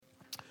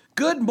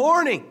Good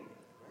morning.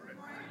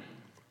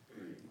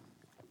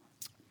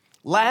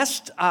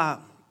 Last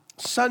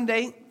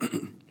Sunday,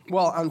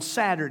 on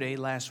Saturday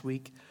last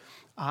week,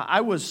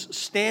 I was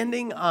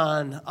standing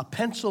on a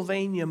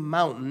Pennsylvania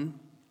mountain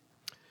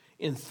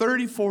in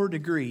 34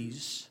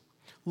 degrees,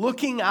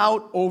 looking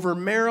out over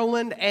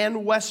Maryland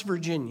and West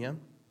Virginia,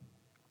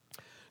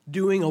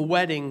 doing a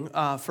wedding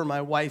for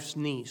my wife's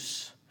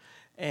niece.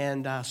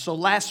 And so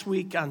last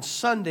week on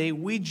Sunday,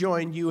 we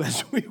joined you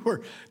as we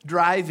were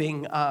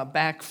driving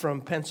back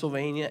from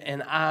Pennsylvania,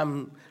 and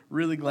I'm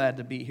really glad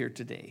to be here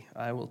today.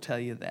 I will tell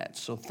you that.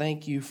 So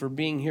thank you for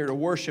being here to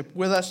worship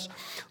with us.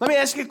 Let me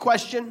ask you a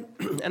question,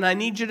 and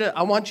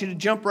I want you to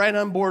jump right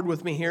on board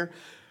with me here.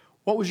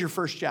 What was your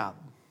first job?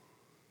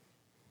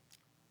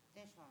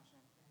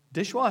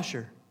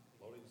 Dishwasher.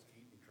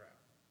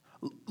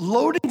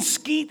 Loading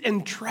skeet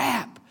and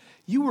trap.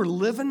 You were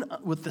living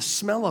with the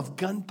smell of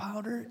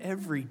gunpowder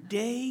every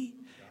day.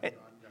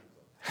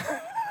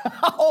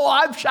 Oh,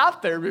 I've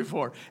shopped there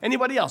before.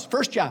 Anybody else?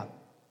 First job?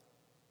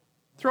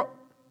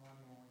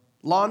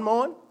 Lawn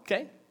mowing?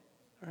 Okay.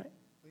 All right.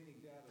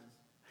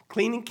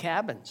 Cleaning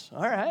cabins.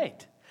 All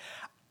right.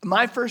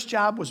 My first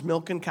job was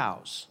milking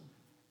cows.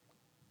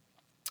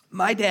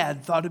 My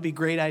dad thought it'd be a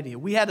great idea.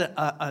 We had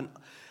a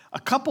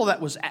couple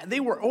they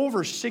were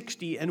over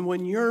 60, and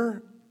when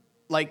you're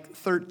like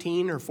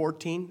 13 or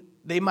 14,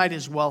 they might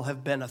as well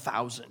have been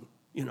 1,000,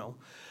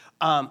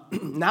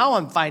 Now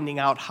I'm finding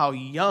out how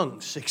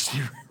young 60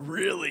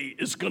 really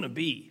is going to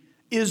be.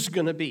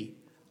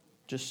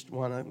 Just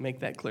want to make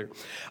that clear.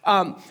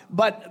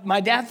 But my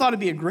dad thought it'd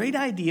be a great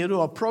idea to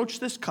approach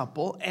this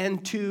couple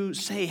and to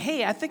say,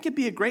 hey, I think it'd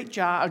be a great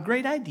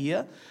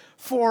idea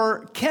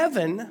for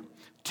Kevin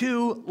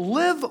to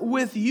live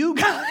with you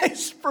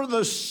guys for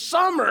the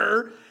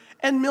summer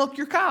and milk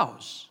your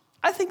cows.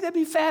 I think that'd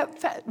be fat.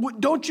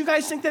 Don't you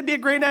guys think that'd be a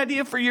great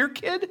idea for your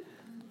kid?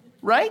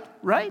 Right?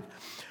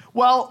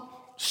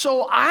 Well,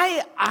 so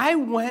I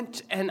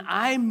went and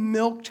I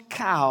milked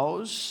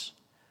cows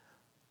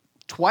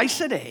twice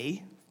a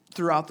day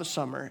throughout the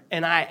summer.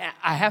 And I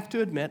have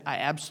to admit, I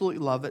absolutely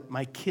love it.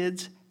 My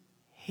kids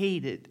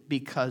hate it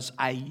because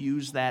I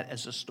use that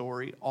as a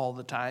story all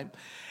the time.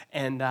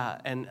 And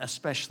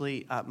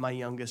especially my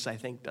youngest, I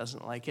think,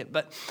 doesn't like it.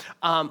 But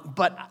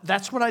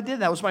that's what I did.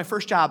 That was my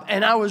first job.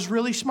 And I was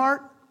really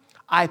smart.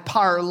 I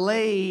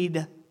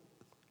parlayed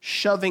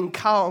shoveling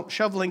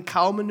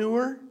cow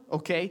manure,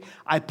 okay?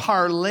 I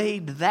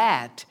parlayed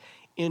that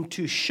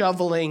into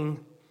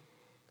shoveling,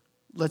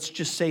 let's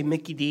just say,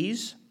 Mickey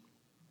D's.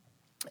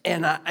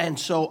 And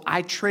so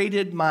I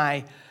traded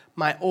my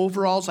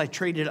overalls. I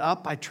traded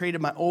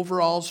my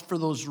overalls for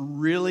those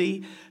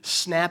really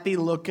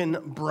snappy-looking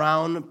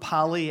brown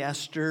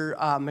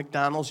polyester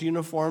McDonald's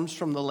uniforms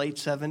from the late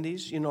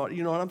 70s. You know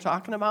what I'm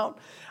talking about?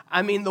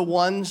 I mean, the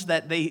ones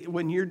that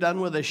when you're done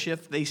with a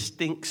shift, they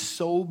stink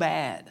so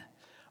bad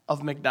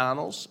of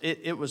McDonald's.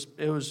 It was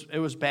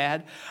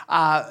bad.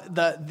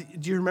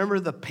 Do you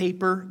remember the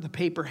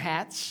paper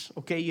hats?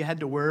 Okay, you had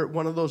to wear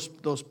one of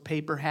those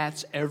paper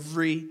hats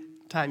every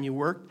time you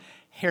worked.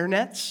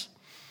 Hairnets.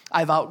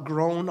 I've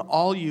outgrown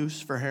all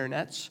use for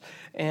hairnets,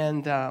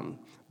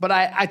 but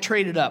I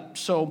traded up.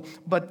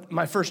 But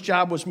my first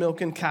job was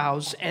milking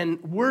cows,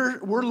 and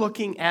we're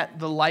looking at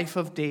the life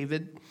of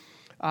David.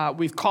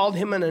 We've called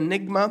him an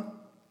enigma,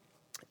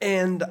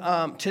 and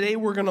today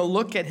we're going to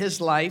look at his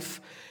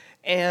life.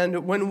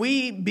 And when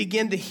we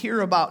begin to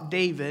hear about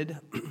David,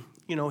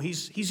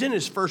 he's in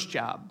his first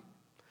job.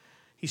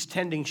 He's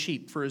tending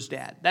sheep for his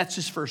dad. That's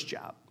his first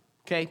job.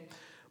 Okay,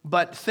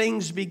 but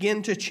things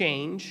begin to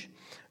change.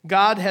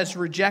 God has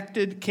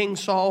rejected King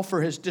Saul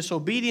for his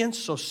disobedience,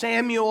 so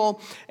Samuel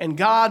and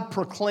God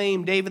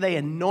proclaim David. They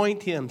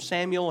anoint him.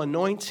 Samuel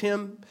anoints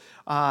him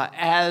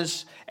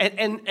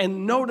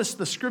and notice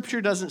the scripture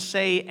doesn't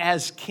say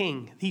as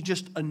king. He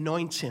just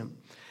anoints him.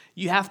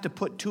 You have to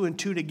put two and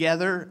two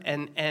together,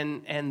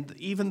 and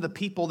even the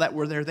people that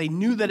were there, they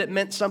knew that it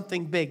meant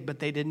something big, but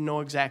they didn't know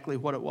exactly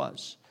what it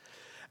was.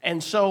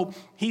 And so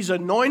he's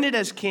anointed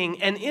as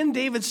king. And in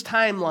David's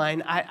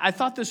timeline, I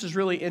thought this is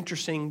really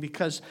interesting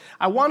because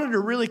I wanted to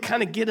really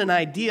kind of get an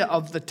idea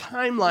of the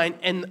timeline.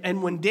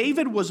 And when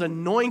David was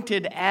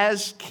anointed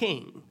as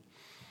king,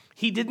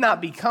 he did not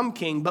become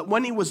king, but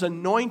when he was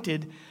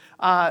anointed,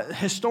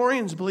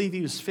 historians believe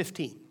he was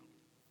 15.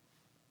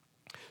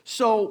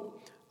 So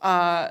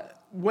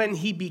when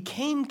he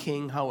became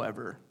king,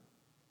 however,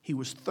 he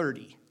was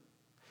 30.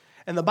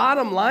 And the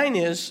bottom line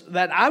is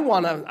that I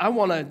want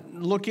to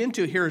look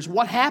into here is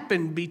what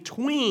happened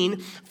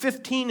between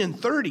 15 and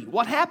 30.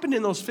 What happened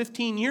in those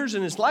 15 years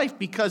in his life?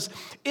 Because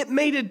it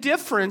made a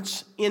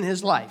difference in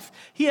his life.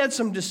 He had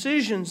some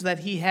decisions that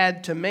he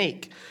had to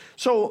make.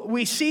 So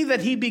we see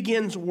that he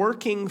begins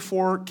working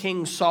for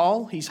King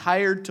Saul. He's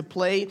hired to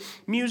play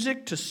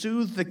music to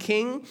soothe the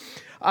king.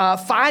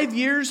 5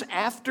 years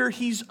after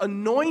he's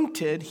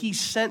anointed, he's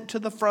sent to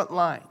the front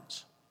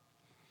lines,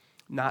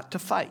 not to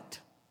fight.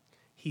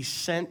 He's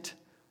sent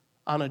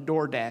on a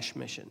DoorDash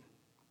mission.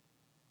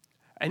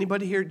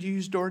 Anybody here, do you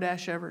use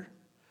DoorDash ever?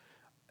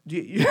 Do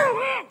you,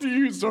 do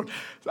you use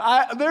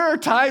DoorDash? There are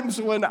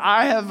times when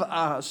I have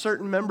a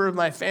certain member of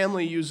my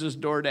family uses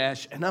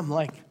DoorDash, and I'm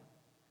like,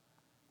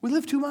 we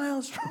live 2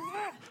 miles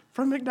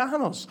from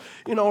McDonald's,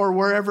 or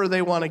wherever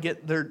they want to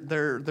get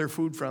their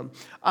food from.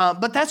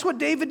 But that's what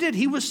David did.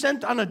 He was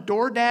sent on a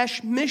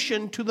DoorDash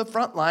mission to the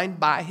front line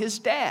by his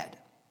dad.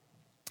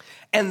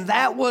 And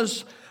that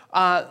was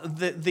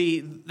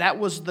that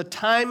was the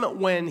time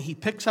when he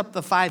picks up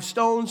the 5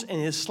 stones and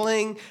his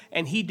sling,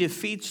 and he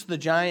defeats the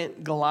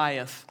giant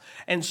Goliath.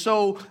 And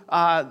so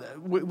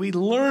we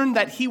learned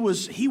that he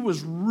was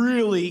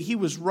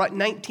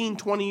 19,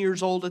 20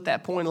 years old at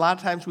that point. A lot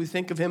of times we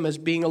think of him as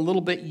being a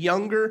little bit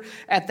younger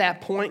at that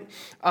point.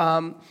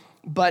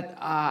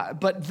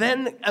 But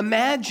then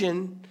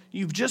imagine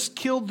you've just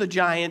killed the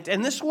giant,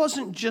 and this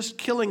wasn't just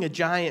killing a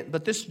giant,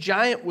 but this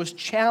giant was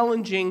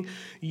challenging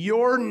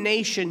your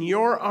nation,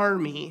 your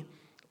army,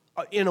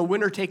 in a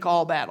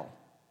winner-take-all battle.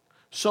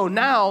 So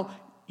now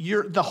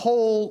their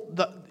whole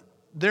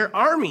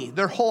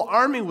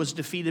army was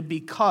defeated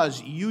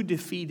because you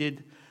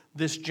defeated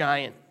this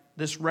giant,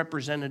 this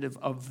representative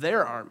of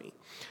their army.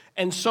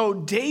 And so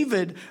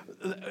David,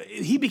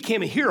 he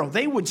became a hero.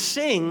 They would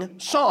sing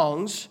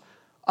songs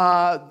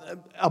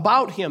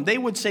about him. They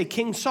would say,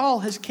 King Saul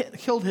has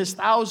killed his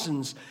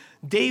thousands.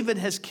 David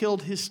has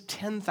killed his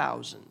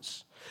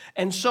 10,000s.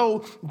 And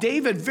so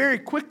David very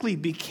quickly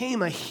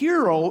became a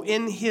hero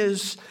in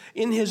his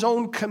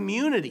own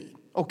community.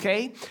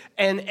 Okay?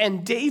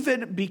 And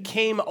David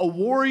became a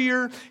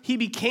warrior. He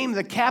became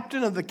the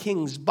captain of the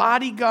king's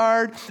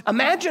bodyguard.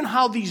 Imagine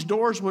how these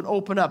doors would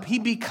open up. He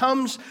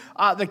becomes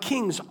the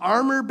king's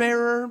armor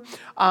bearer.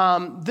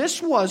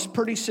 This was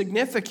pretty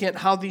significant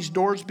how these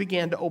doors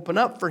began to open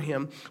up for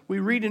him. We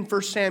read in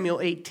 1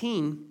 Samuel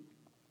 18,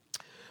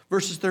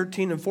 verses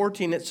 13 and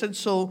 14, it said,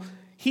 so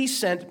he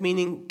sent,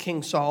 meaning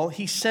King Saul,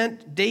 he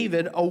sent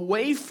David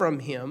away from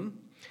him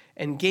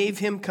and gave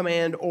him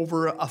command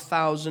over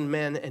 1,000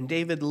 men. And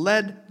David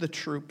led the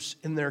troops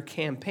in their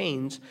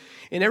campaigns.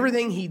 In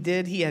everything he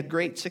did, he had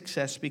great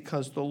success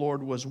because the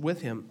Lord was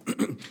with him.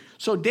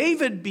 So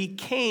David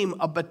became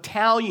a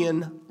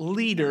battalion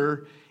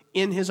leader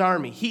in his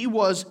army. He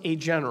was a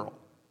general.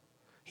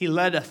 He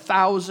led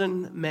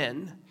 1,000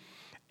 men.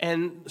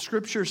 And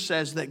Scripture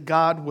says that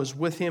God was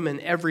with him in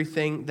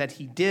everything that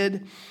he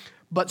did.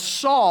 But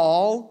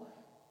Saul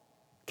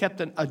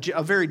kept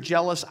a very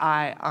jealous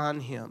eye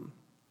on him.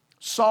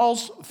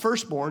 Saul's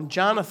firstborn,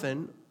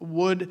 Jonathan,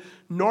 would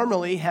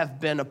normally have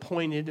been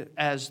appointed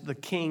as the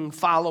king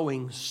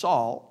following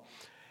Saul.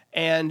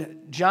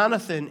 And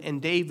Jonathan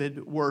and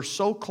David were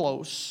so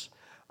close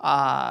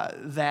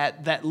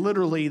that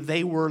literally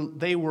they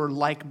were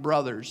like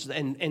brothers.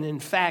 And in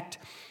fact,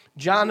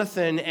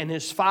 Jonathan and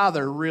his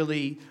father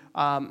really,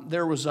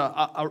 there was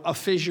a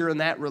fissure in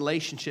that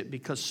relationship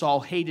because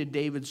Saul hated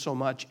David so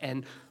much,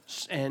 and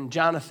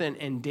Jonathan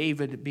and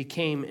David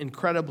became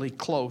incredibly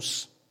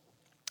close.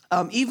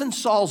 Even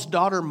Saul's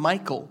daughter,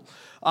 Michal,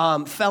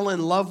 fell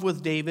in love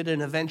with David,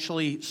 and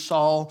eventually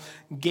Saul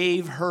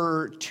gave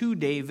her to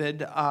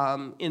David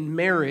in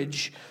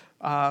marriage,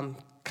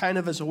 kind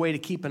of as a way to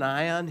keep an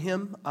eye on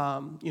him.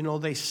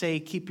 They say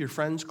keep your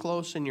friends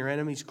close and your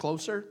enemies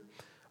closer.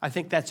 I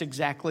think that's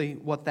exactly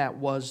what that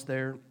was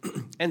there.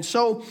 And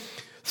so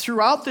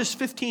throughout this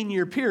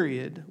 15-year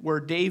period where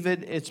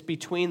David, it's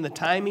between the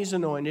time he's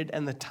anointed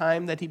and the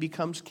time that he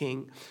becomes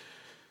king,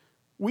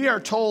 we are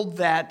told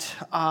that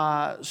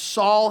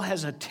Saul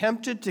has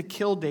attempted to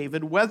kill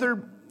David,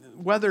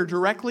 whether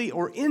directly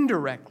or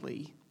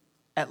indirectly,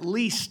 at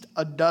least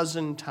a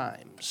dozen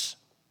times.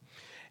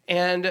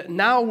 And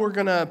now we're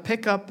going to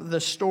pick up the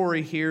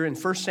story here in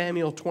 1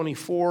 Samuel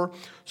 24.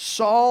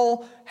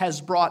 Saul has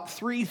brought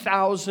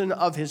 3,000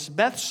 of his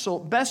best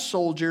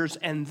soldiers,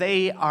 and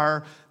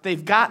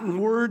they've gotten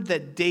word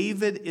that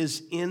David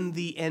is in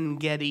the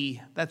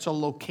En-Gedi. That's a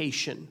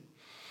location.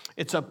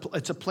 It's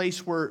a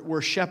place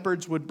where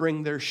shepherds would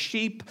bring their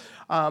sheep.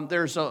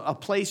 There's a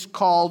place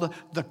called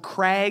the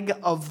Crag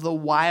of the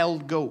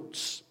Wild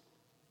Goats.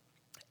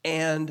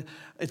 And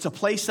it's a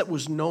place that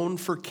was known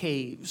for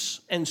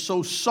caves. And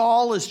so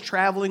Saul is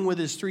traveling with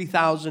his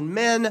 3,000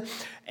 men,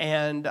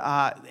 and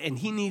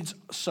he needs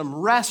some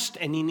rest,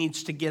 and he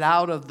needs to get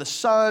out of the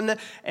sun.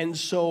 And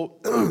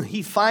so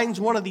he finds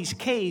one of these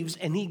caves,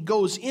 and he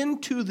goes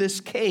into this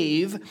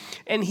cave,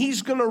 and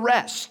he's going to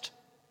rest.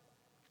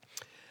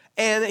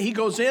 And he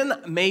goes in,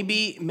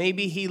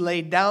 maybe he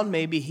laid down,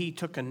 maybe he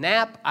took a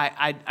nap.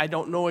 I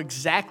don't know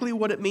exactly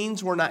what it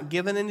means. We're not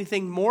given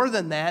anything more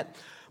than that.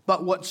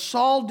 But what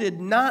Saul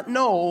did not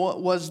know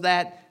was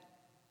that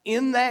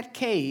in that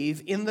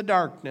cave, in the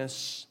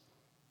darkness,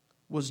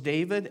 was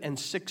David and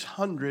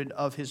 600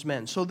 of his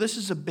men. So this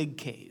is a big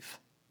cave,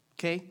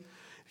 okay?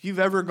 If you've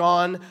ever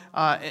gone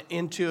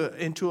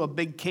into a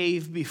big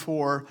cave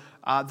before,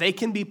 they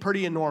can be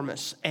pretty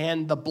enormous.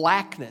 And the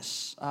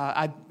blackness,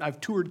 I've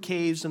toured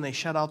caves and they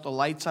shut out the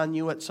lights on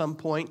you at some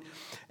point,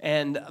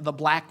 and the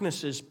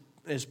blackness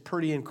is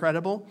pretty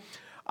incredible.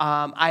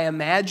 I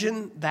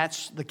imagine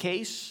that's the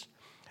case.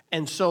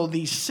 And so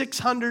these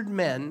 600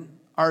 men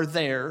are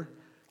there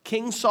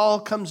King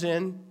Saul comes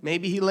in,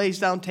 maybe he lays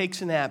down,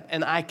 takes a nap,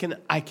 and I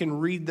can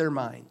read their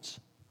minds.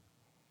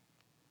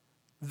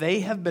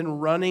 They have been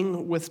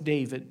running with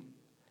David,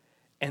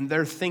 and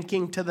they're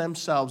thinking to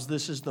themselves,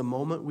 this is the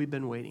moment we've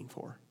been waiting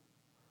for.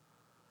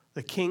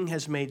 The king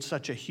has made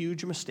such a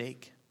huge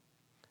mistake,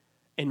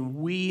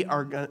 and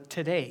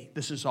today,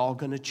 this is all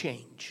going to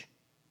change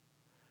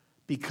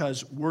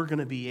because we're going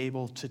to be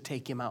able to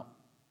take him out.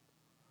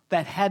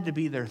 That had to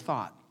be their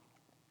thought.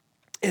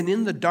 And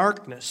in the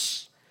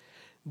darkness,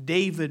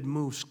 David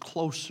moves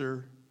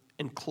closer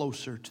and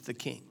closer to the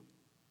king,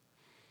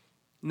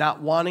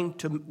 not wanting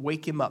to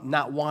wake him up,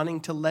 not wanting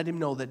to let him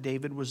know that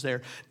David was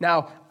there.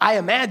 Now, I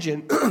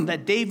imagine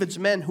that David's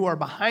men who are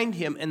behind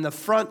him in the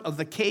front of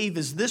the cave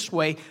is this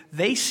way.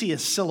 They see a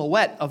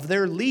silhouette of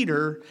their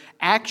leader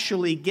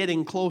actually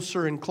getting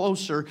closer and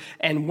closer.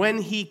 And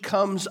when he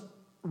comes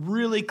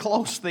really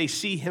close, they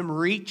see him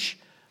reach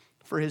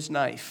for his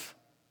knife.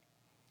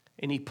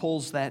 And he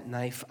pulls that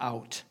knife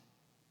out.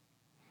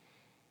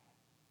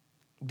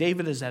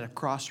 David is at a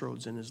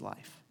crossroads in his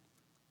life.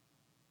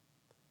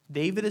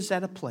 David is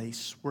at a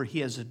place where he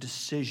has a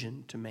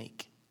decision to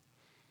make.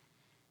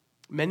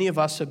 Many of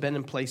us have been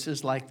in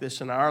places like this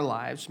in our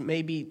lives,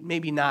 maybe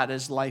not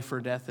as life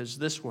or death as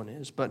this one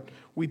is, but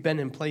we've been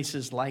in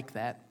places like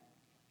that.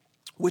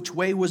 Which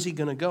way was he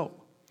going to go?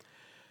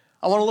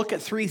 I want to look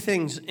at three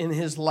things in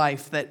his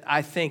life that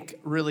I think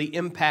really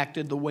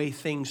impacted the way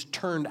things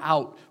turned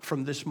out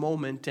from this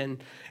moment.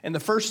 And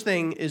the first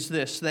thing is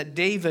this, that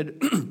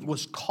David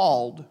was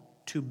called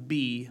to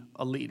be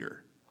a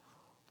leader.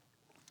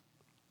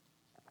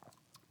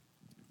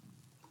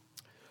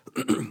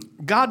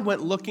 God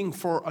went looking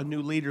for a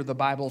new leader, the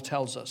Bible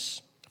tells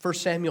us. 1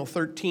 Samuel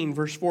 13,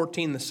 verse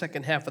 14, the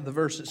second half of the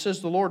verse, it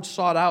says, the Lord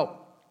sought out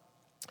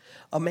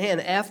a man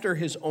after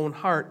his own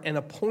heart and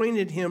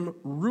appointed him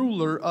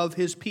ruler of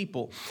his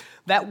people.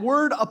 That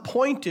word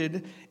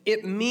appointed,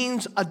 it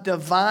means a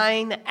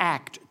divine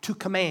act, to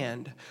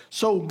command.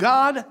 So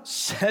God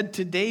said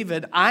to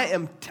David,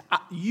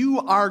 you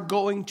are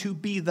going to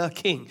be the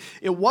king.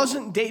 It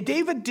wasn't,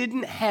 David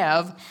didn't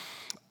have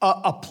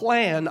a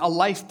plan, a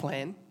life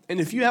plan. And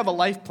if you have a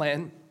life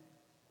plan,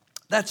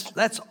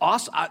 that's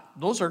awesome.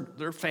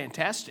 They're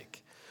fantastic.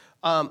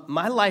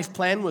 My life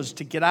plan was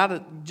to get out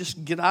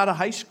of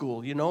high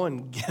school,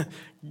 and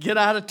get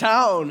out of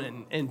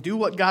town and do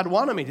what God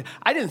wanted me to.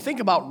 I didn't think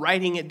about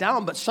writing it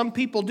down, but some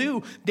people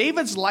do.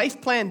 David's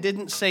life plan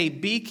didn't say,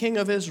 be king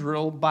of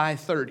Israel by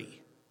 30.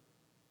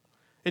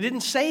 It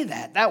didn't say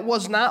that. That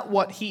was not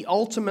what he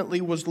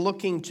ultimately was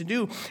looking to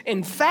do.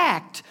 In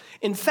fact,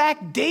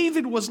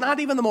 David was not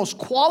even the most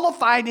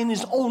qualified in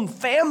his own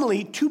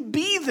family to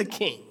be the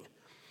king.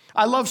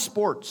 I love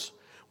sports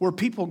where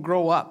people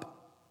grow up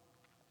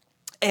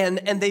and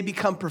they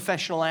become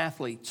professional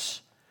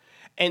athletes.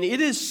 And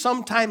it is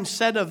sometimes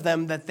said of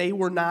them that they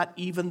were not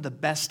even the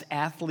best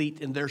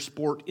athlete in their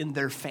sport in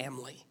their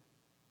family.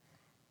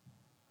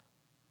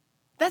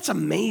 That's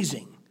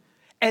amazing.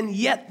 And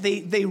yet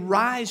they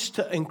rise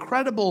to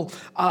incredible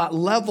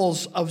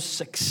levels of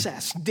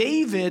success.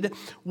 David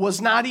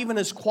was not even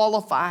as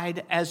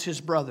qualified as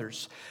his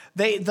brothers.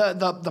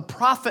 The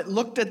prophet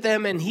looked at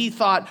them and he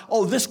thought,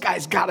 oh, this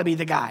guy's got to be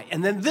the guy.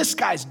 And then this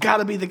guy's got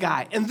to be the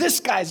guy. And this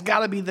guy's got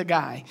to be the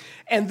guy.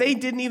 And they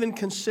didn't even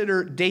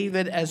consider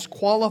David as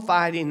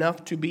qualified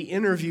enough to be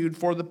interviewed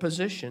for the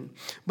position.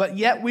 But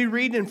yet we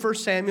read in 1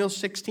 Samuel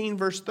 16,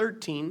 verse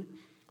 13,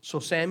 so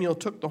Samuel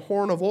took the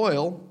horn of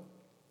oil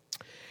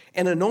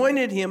and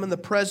anointed him in the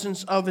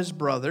presence of his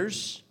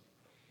brothers.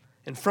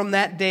 And from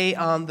that day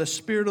on, the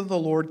Spirit of the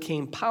Lord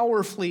came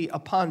powerfully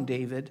upon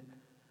David.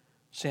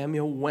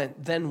 Samuel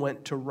then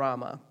went to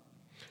Ramah.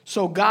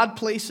 So God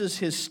places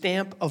his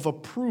stamp of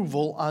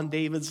approval on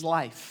David's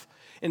life.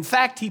 In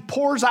fact, he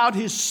pours out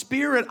his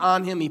Spirit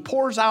on him. He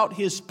pours out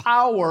his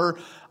power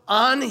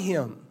on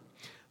him.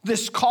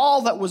 This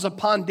call that was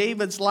upon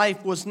David's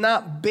life was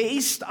not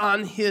based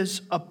on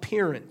his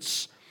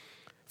appearance.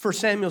 1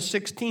 Samuel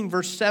 16,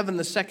 verse 7,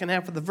 the second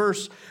half of the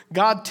verse,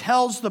 God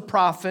tells the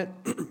prophet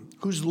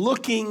who's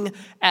looking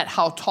at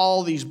how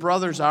tall these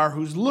brothers are,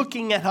 who's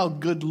looking at how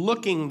good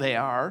looking they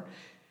are,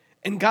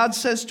 and God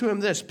says to him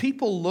this,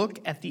 people look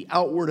at the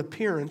outward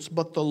appearance,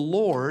 but the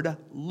Lord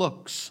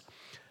looks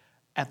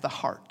at the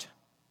heart.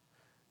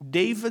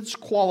 David's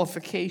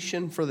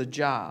qualification for the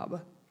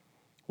job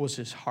was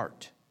his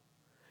heart.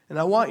 And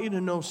I want you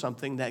to know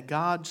something, that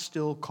God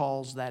still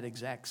calls that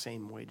exact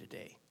same way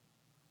today.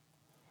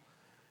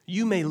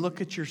 You may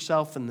look at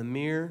yourself in the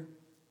mirror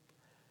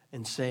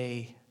and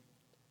say,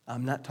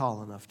 I'm not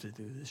tall enough to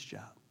do this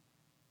job.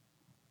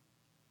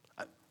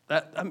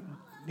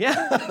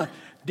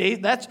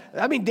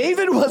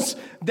 David was,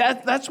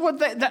 that's what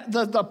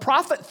the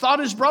prophet thought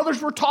his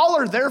brothers were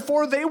taller,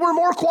 therefore they were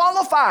more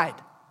qualified.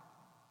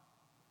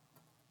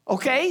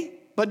 Okay?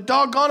 But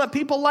doggone it,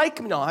 people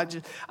like me. No,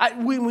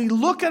 when we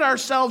look at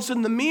ourselves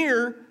in the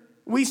mirror,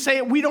 we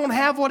say we don't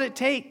have what it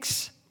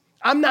takes.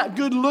 I'm not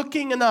good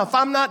looking enough.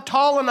 I'm not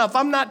tall enough.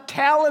 I'm not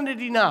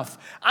talented enough.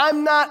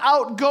 I'm not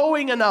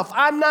outgoing enough.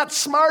 I'm not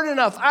smart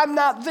enough. I'm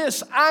not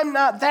this. I'm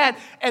not that.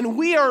 And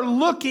we are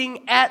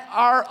looking at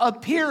our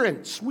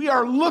appearance. We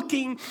are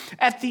looking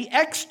at the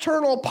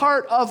external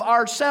part of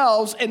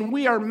ourselves, and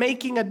we are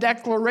making a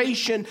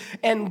declaration.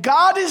 And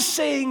God is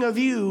saying of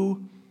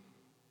you,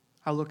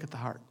 I look at the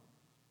heart.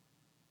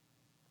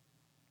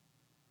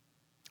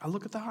 I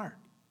look at the heart.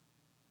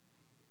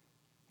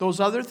 Those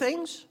other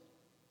things,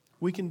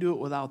 we can do it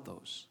without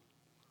those.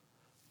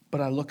 But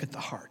I look at the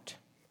heart.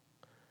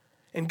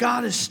 And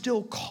God is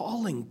still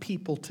calling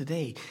people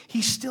today.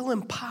 He's still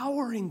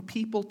empowering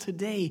people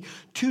today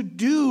to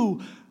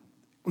do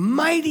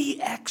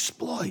mighty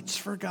exploits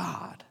for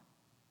God.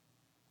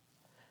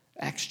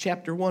 Acts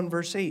chapter 1,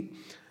 verse 8.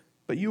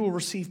 But you will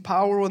receive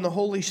power when the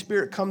Holy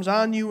Spirit comes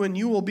on you, and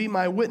you will be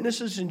my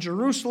witnesses in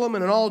Jerusalem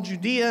and in all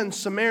Judea and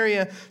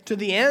Samaria to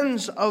the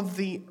ends of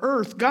the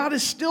earth. God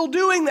is still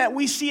doing that.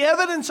 We see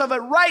evidence of it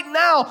right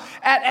now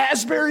at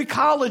Asbury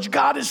College.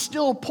 God is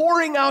still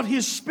pouring out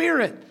His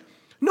Spirit.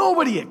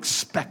 Nobody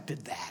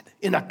expected that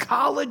in a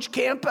college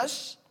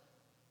campus.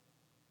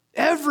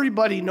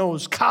 Everybody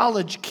knows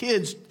college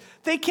kids,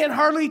 they can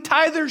hardly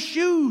tie their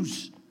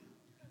shoes.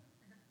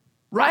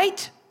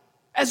 Right?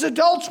 As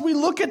adults, we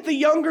look at the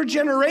younger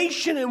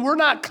generation and we're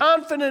not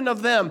confident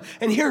of them.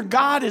 And here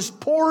God is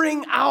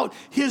pouring out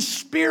His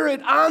Spirit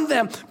on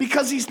them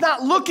because He's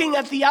not looking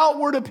at the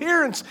outward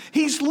appearance.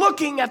 He's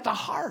looking at the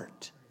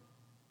heart.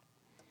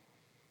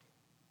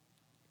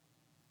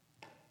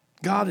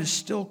 God is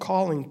still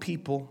calling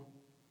people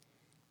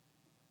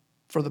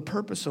for the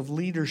purpose of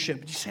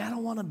leadership. You say, I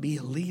don't want to be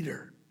a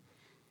leader.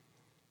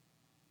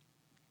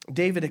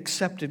 David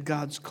accepted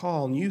God's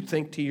call, and you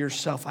think to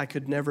yourself, I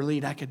could never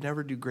lead, I could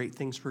never do great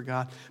things for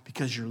God,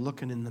 because you're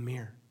looking in the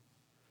mirror.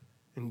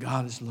 And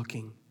God is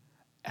looking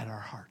at our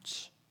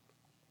hearts.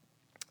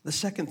 The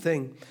second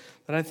thing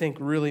that I think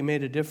really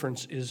made a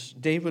difference is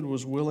David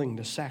was willing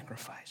to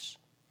sacrifice.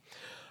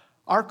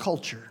 Our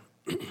culture,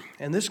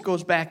 and this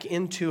goes back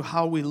into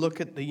how we look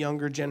at the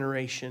younger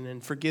generation.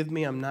 And forgive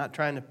me, I'm not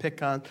trying to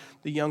pick on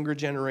the younger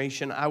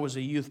generation. I was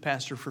a youth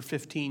pastor for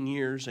 15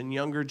 years, and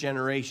younger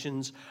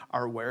generations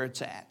are where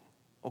it's at,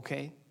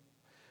 okay?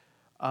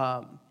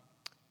 But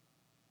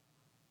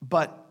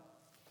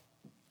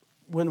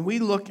when we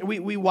look,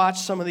 we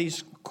watch some of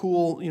these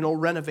cool,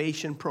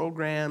 renovation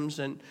programs,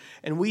 and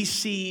we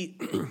see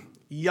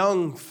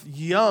young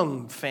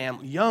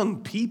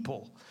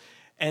people.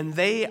 And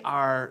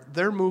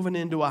they're moving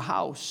into a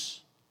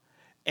house,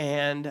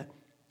 and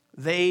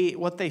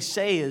what they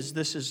say is,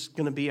 this is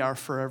going to be our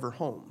forever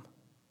home.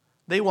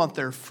 They want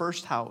their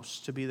first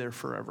house to be their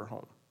forever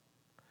home.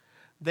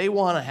 They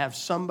want to have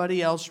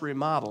somebody else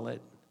remodel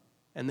it,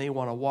 and they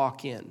want to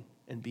walk in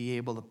and be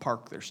able to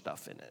park their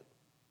stuff in it.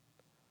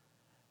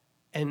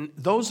 And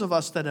those of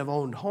us that have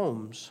owned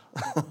homes,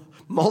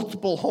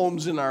 multiple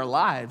homes in our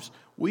lives,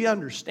 we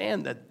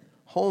understand that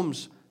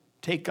homes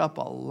take up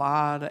a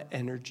lot of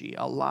energy,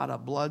 a lot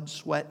of blood,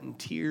 sweat, and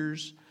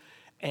tears,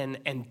 and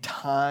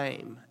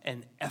time,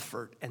 and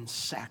effort, and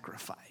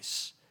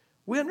sacrifice.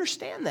 We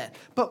understand that,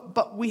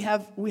 but we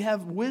have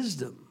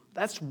wisdom.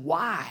 That's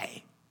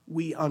why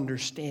we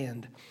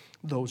understand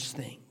those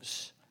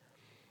things.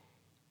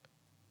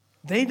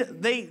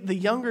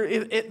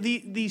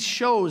 These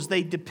shows,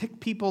 they depict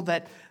people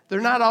that they're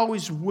not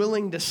always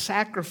willing to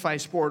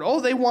sacrifice for it. Oh,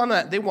 they want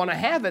to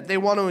have it, they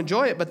want to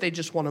enjoy it, but they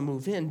just want to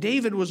move in.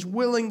 David was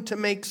willing to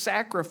make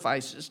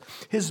sacrifices.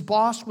 His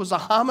boss was a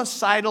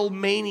homicidal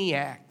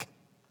maniac.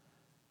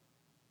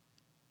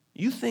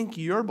 You think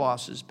your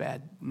boss is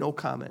bad? No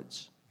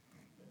comments.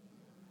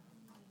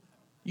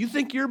 You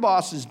think your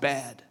boss is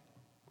bad?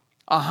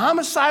 A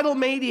homicidal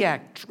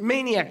maniac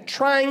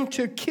trying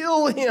to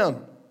kill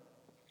him.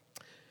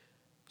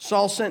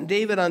 Saul sent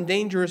David on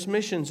dangerous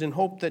missions in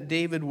hope that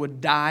David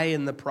would die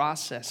in the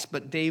process.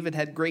 But David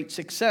had great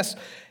success.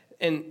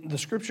 And the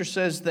scripture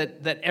says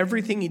that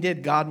everything he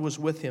did, God was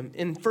with him.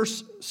 In 1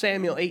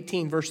 Samuel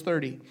 18, verse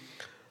 30,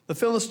 the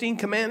Philistine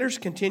commanders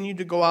continued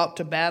to go out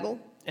to battle.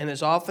 And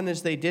as often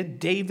as they did,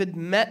 David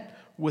met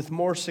with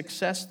more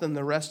success than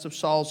the rest of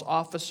Saul's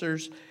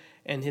officers,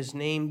 and his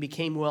name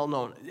became well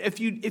known. If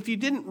you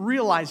didn't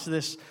realize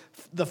this,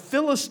 the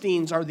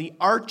Philistines are the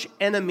arch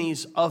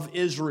enemies of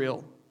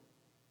Israel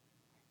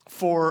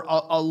for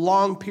a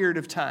long period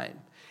of time.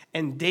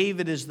 And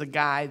David is the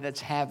guy that's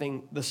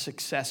having the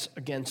success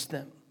against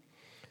them.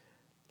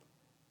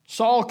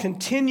 Saul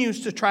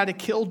continues to try to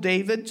kill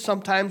David,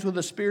 sometimes with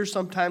a spear,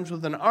 sometimes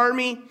with an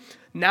army.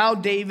 Now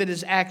David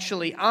is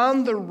actually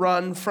on the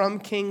run from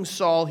King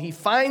Saul. He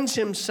finds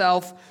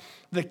himself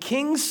the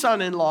king's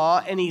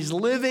son-in-law, and he's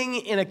living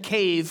in a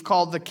cave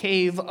called the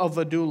Cave of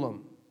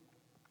Adullam.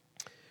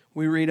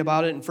 We read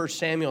about it in 1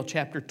 Samuel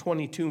chapter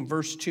 22,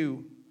 verse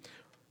 2.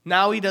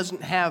 Now he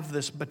doesn't have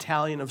this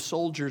battalion of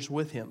soldiers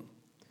with him.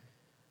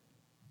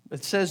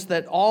 It says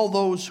that all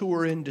those who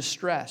were in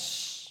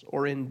distress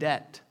or in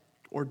debt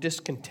or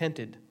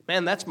discontented,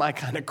 man, that's my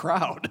kind of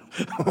crowd.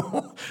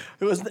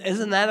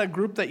 Isn't that a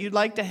group that you'd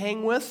like to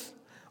hang with?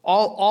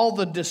 All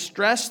the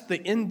distressed,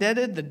 the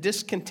indebted, the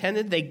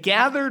discontented, they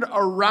gathered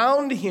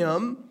around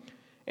him,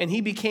 and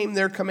he became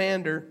their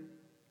commander.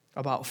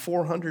 About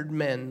 400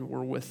 men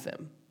were with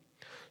them.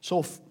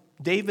 So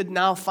David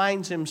now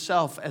finds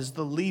himself as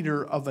the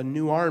leader of a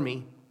new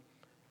army.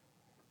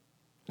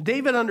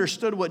 David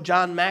understood what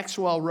John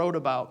Maxwell wrote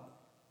about.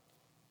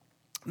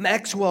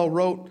 Maxwell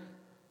wrote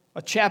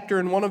a chapter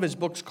in one of his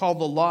books called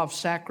The Law of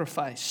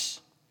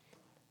Sacrifice.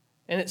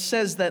 And it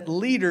says that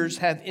leaders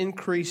have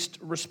increased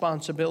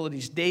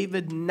responsibilities.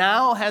 David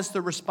now has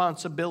the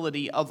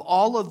responsibility of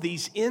all of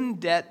these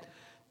in-debt,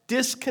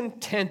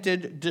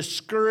 discontented,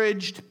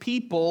 discouraged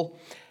people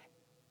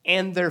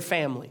and their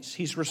families.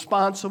 He's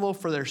responsible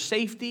for their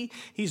safety.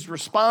 He's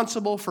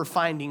responsible for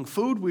finding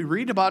food. We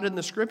read about it in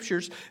the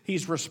scriptures.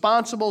 He's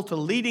responsible to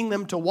leading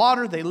them to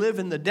water. They live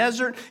in the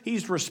desert.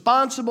 He's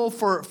responsible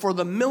for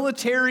the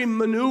military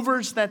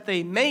maneuvers that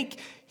they make.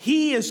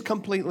 He is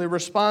completely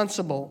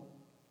responsible.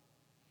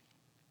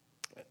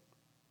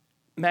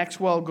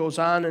 Maxwell goes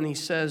on and he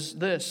says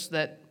this,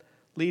 that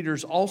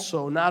leaders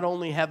also not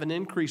only have an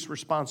increased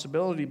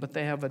responsibility, but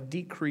they have a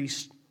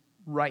decreased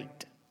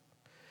right.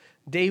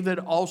 David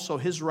also,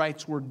 his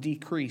rights were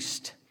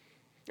decreased.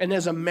 And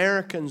as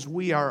Americans,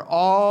 we are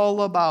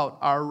all about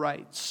our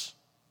rights.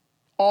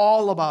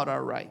 All about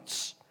our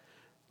rights.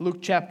 Luke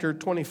chapter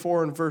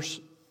 24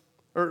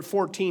 and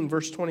 14,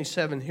 verse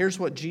 27. Here's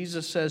what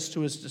Jesus says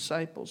to his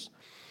disciples.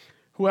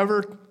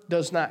 Whoever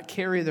does not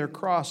carry their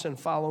cross and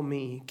follow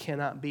me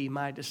cannot be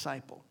my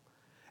disciple.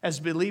 As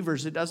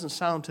believers, it doesn't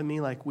sound to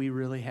me like we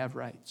really have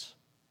rights.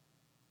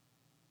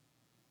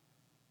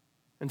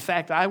 In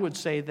fact, I would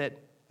say that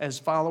as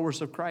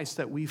followers of Christ,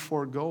 that we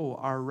forego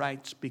our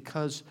rights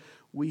because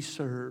we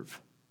serve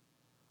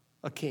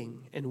a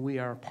king and we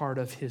are part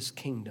of his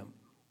kingdom.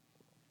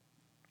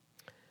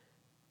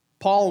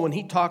 Paul, when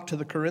he talked to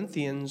the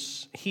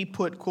Corinthians, he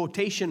put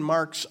quotation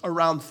marks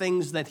around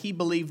things that he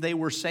believed they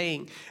were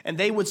saying. And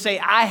they would say,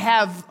 I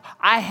have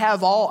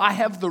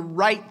the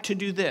right to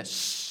do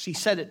this. He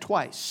said it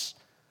twice.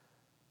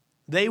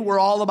 They were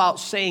all about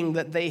saying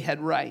that they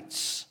had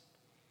rights.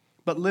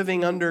 But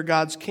living under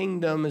God's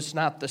kingdom is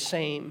not the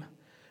same.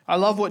 I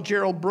love what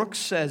Gerald Brooks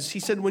says. He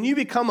said, when you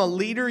become a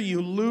leader,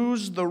 you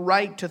lose the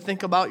right to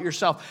think about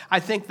yourself. I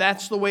think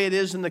that's the way it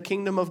is in the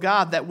kingdom of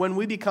God, that when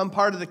we become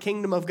part of the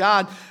kingdom of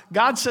God,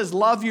 God says,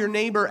 love your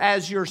neighbor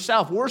as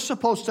yourself. We're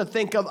supposed to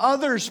think of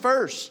others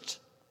first.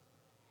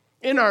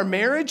 In our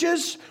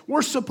marriages,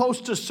 we're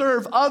supposed to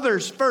serve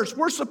others first.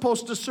 We're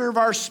supposed to serve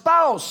our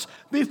spouse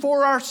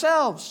before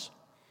ourselves.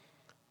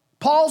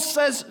 Paul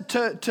says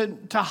to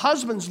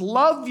husbands,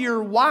 love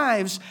your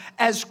wives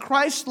as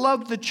Christ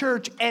loved the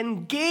church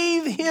and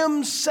gave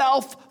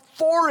himself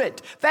for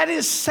it. That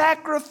is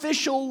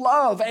sacrificial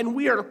love, and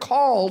we are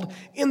called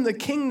in the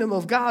kingdom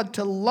of God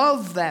to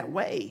love that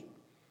way.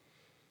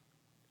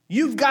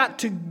 You've got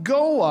to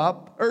go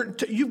up,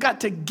 you've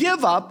got to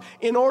give up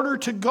in order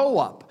to go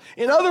up.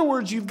 In other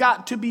words, you've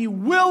got to be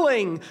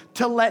willing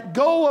to let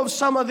go of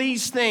some of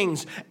these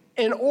things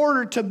in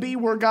order to be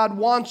where God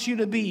wants you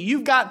to be.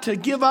 You've got to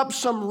give up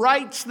some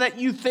rights that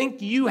you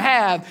think you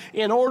have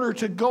in order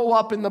to go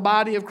up in the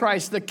body of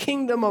Christ, the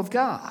kingdom of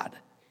God.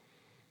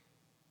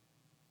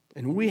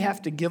 And we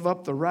have to give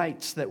up the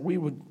rights that we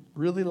would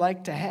really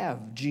like to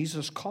have.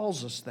 Jesus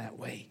calls us that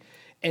way.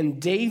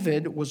 And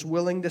David was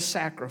willing to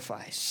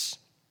sacrifice.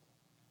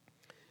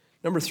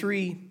 Number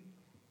 3,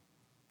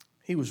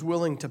 he was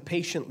willing to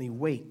patiently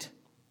wait.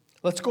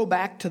 Let's go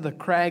back to the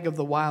crag of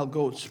the wild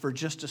goats for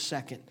just a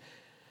second.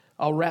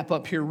 I'll wrap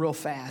up here real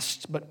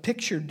fast, but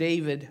picture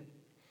David.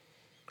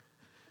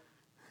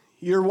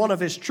 You're one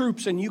of his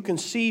troops, and you can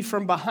see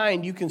from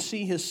behind, you can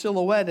see his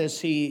silhouette as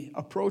he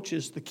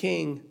approaches the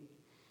king.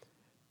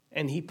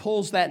 And he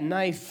pulls that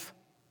knife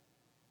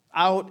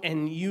out,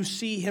 and you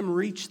see him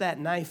reach that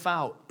knife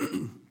out.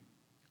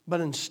 But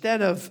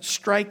instead of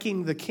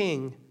striking the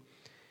king,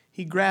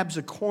 he grabs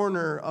a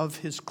corner of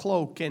his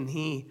cloak, and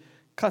he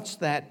cuts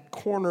that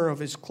corner of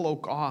his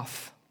cloak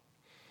off.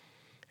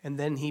 And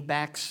then he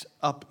backs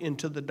up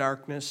into the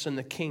darkness, and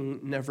the king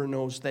never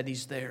knows that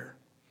he's there.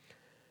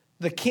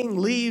 The king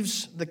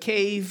leaves the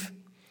cave,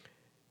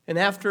 and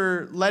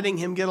after letting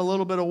him get a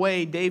little bit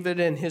away, David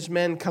and his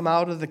men come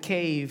out of the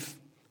cave.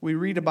 We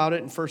read about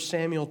it in 1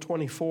 Samuel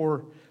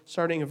 24,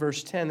 starting at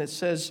verse 10. It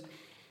says,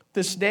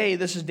 this day,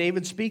 this is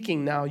David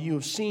speaking now, you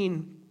have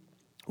seen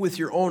with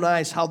your own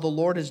eyes how the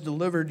Lord has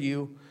delivered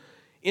you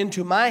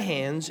into my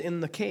hands in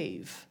the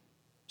cave.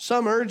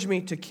 Some urged me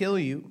to kill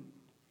you,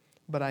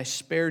 but I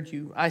spared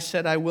you. I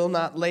said, I will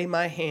not lay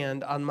my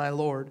hand on my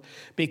Lord,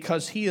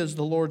 because he is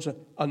the Lord's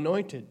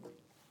anointed.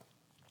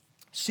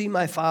 See,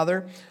 my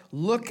father,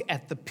 look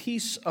at the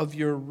piece of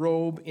your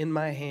robe in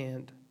my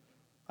hand.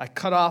 I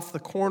cut off the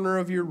corner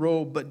of your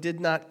robe, but did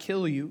not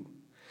kill you.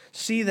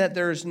 See that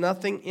there is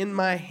nothing in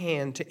my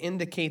hand to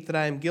indicate that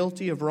I am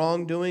guilty of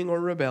wrongdoing or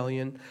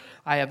rebellion.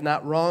 I have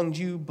not wronged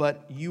you,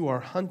 but you are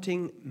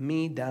hunting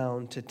me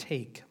down to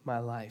take my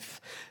life.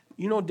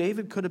 You know,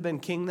 David could have been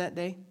king that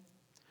day.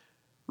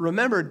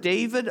 Remember,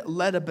 David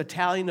led a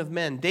battalion of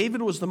men.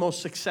 David was the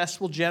most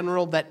successful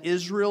general that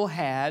Israel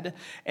had,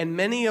 and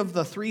many of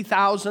the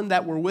 3,000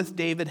 that were with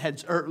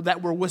that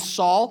were with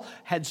Saul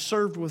had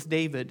served with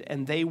David,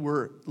 and they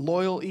were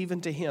loyal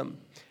even to him.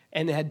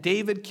 And had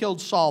David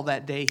killed Saul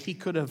that day, he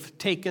could have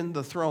taken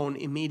the throne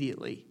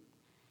immediately.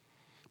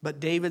 But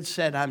David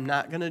said, I'm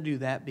not going to do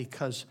that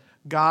because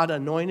God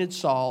anointed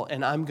Saul,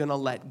 and I'm going to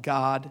let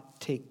God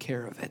take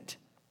care of it.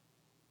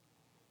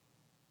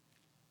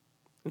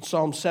 In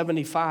Psalm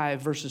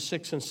 75, verses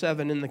 6 and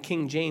 7 in the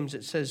King James,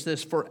 it says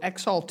this, "For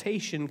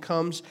exaltation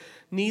comes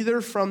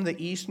neither from the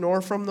east,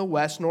 nor from the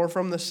west, nor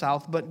from the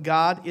south, but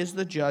God is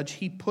the judge.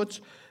 He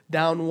puts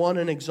down one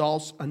and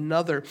exalts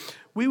another."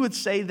 We would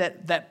say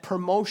that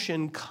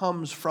promotion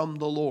comes from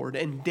the Lord.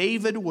 And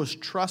David was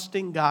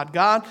trusting God.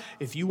 God,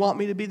 if you want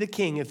me to be the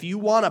king, if you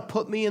want to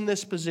put me in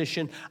this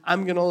position,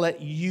 I'm going to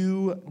let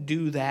you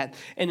do that.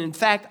 And in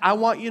fact, I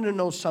want you to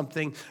know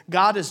something.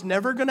 God is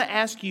never going to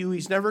ask you,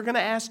 he's never going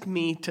to ask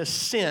me to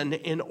sin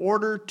in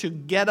order to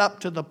get up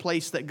to the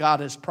place that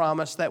God has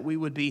promised that we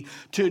would be.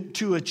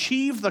 To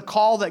achieve the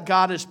call that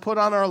God has put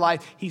on our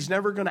life, he's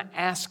never going to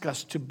ask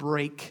us to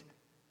break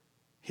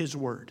his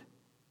word.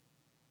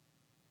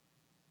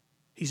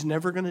 He's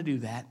never going to do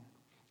that.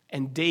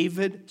 And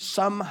David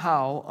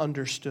somehow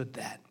understood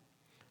that.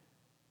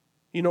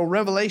 You know,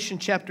 Revelation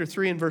chapter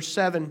 3 and verse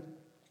 7,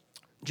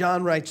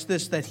 John writes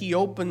this, that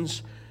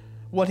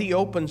what he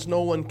opens,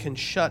 no one can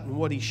shut, and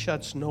what he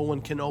shuts, no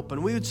one can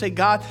open. We would say,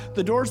 God,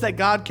 the doors that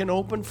God can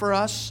open for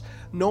us,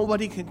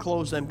 nobody can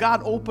close them.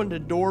 God opened a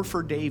door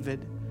for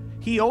David.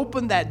 He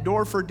opened that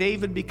door for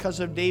David because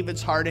of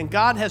David's heart. And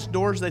God has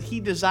doors that he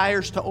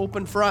desires to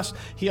open for us.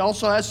 He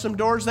also has some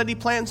doors that he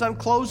plans on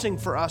closing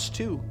for us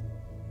too.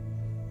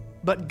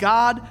 But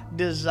God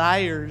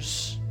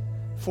desires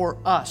for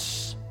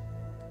us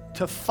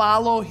to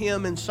follow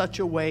him in such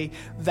a way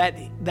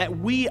that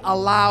we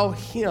allow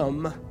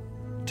him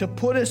to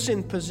put us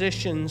in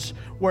positions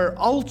where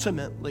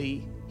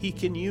ultimately he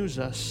can use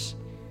us.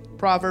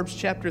 Proverbs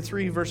chapter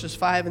 3, verses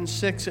 5 and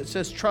 6, it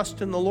says,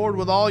 "Trust in the Lord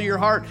with all your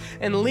heart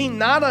and lean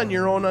not on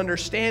your own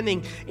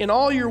understanding. In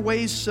all your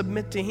ways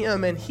submit to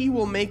him, and he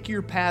will make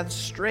your paths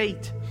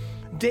straight."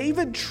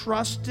 David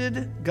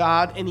trusted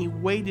God, and he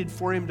waited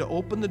for him to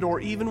open the door,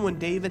 even when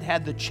David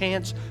had the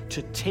chance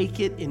to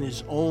take it in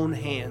his own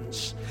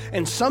hands.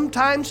 And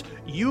sometimes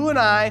you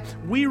and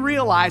we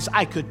realize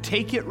I could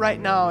take it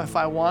right now if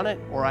I want it,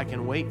 or I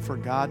can wait for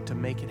God to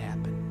make it happen.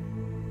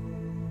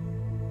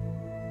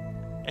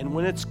 And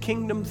when it's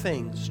kingdom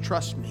things,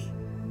 trust me,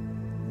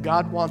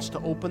 God wants to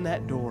open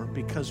that door,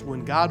 because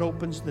when God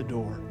opens the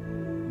door,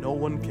 no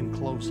one can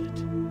close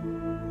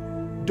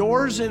it.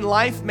 Doors in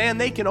life, man,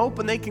 they can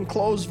open, they can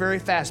close very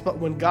fast, but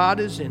when God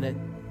is in it,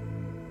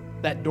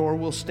 that door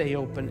will stay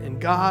open. And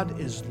God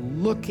is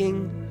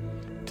looking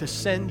to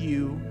send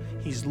you,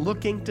 he's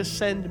looking to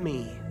send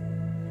me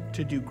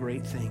to do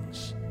great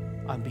things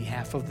on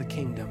behalf of the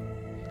kingdom.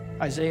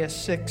 Isaiah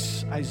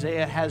 6,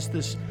 Isaiah has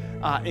this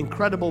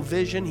incredible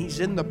vision.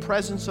 He's in the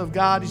presence of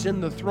God. He's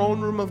in the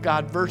throne room of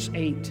God. Verse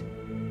 8,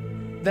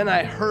 "Then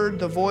I heard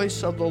the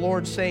voice of the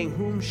Lord saying,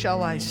 whom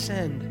shall I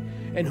send?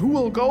 And who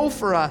will go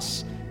for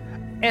us?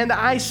 And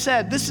I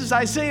said," this is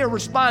Isaiah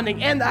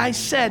responding, "and I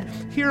said,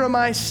 here am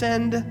I,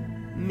 send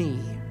me."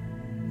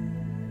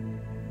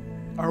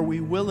 Are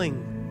we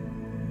willing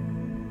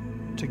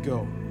to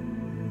go?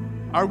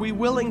 Are we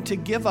willing to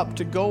give up,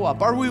 to go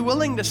up? Are we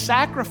willing to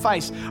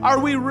sacrifice? Are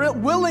we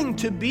willing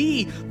to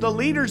be the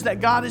leaders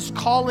that God is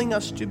calling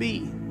us to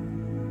be?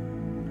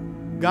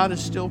 God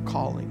is still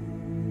calling.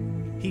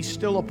 He's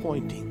still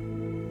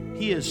appointing.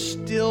 He is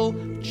still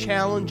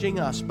challenging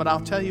us. But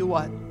I'll tell you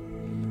what,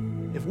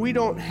 if we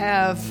don't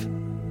have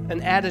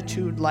an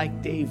attitude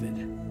like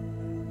David,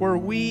 where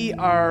we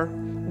are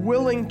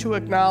willing to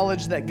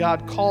acknowledge that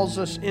God calls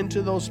us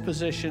into those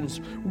positions,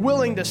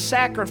 willing to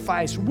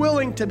sacrifice,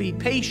 willing to be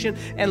patient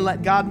and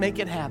let God make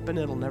it happen,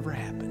 it'll never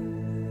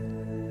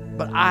happen.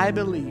 But I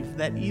believe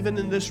that even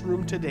in this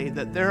room today,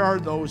 that there are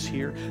those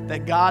here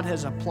that God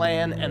has a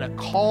plan and a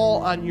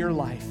call on your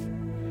life,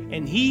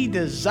 and he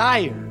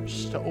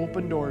desires to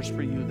open doors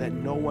for you that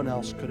no one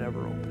else could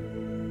ever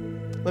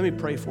open. Let me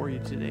pray for you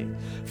today.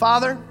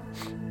 Father,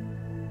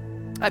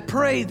 I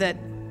pray that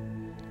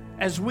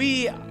as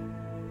we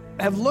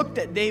have looked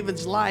at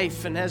David's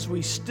life, and as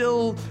we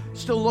still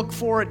look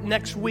for it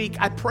next week,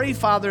 I pray,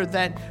 Father,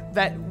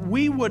 that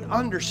we would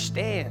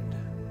understand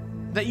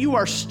that you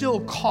are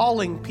still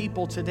calling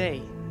people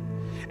today.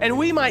 And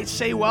we might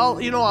say, well,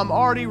 you know, I'm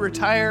already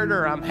retired,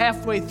 or I'm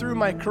halfway through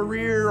my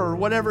career, or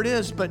whatever it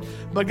is, but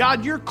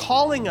God, you're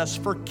calling us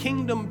for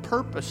kingdom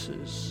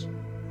purposes.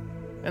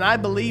 And I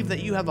believe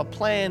that you have a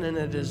plan and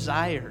a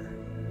desire.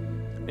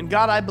 And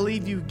God, I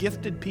believe you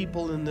gifted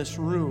people in this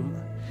room,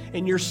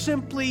 and you're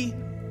simply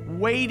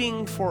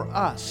waiting for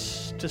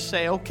us to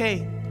say,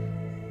 okay,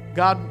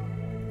 God,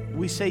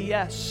 we say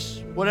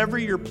yes. Whatever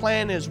your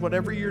plan is,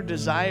 whatever your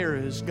desire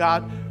is,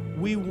 God,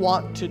 we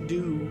want to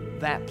do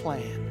that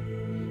plan.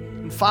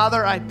 And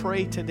Father, I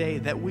pray today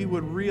that we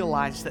would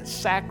realize that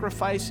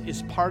sacrifice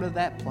is part of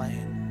that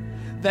plan.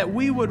 that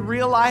we would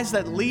realize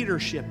that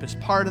leadership is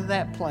part of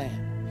that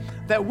plan,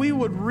 that we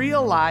would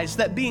realize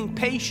that being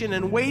patient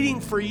and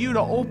waiting for you to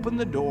open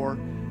the door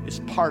is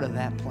part of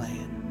that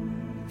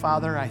plan.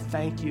 Father, I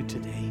thank you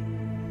today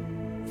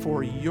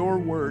for your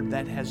word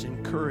that has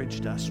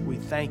encouraged us. We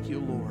thank you,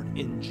 Lord,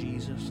 in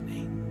Jesus'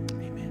 name.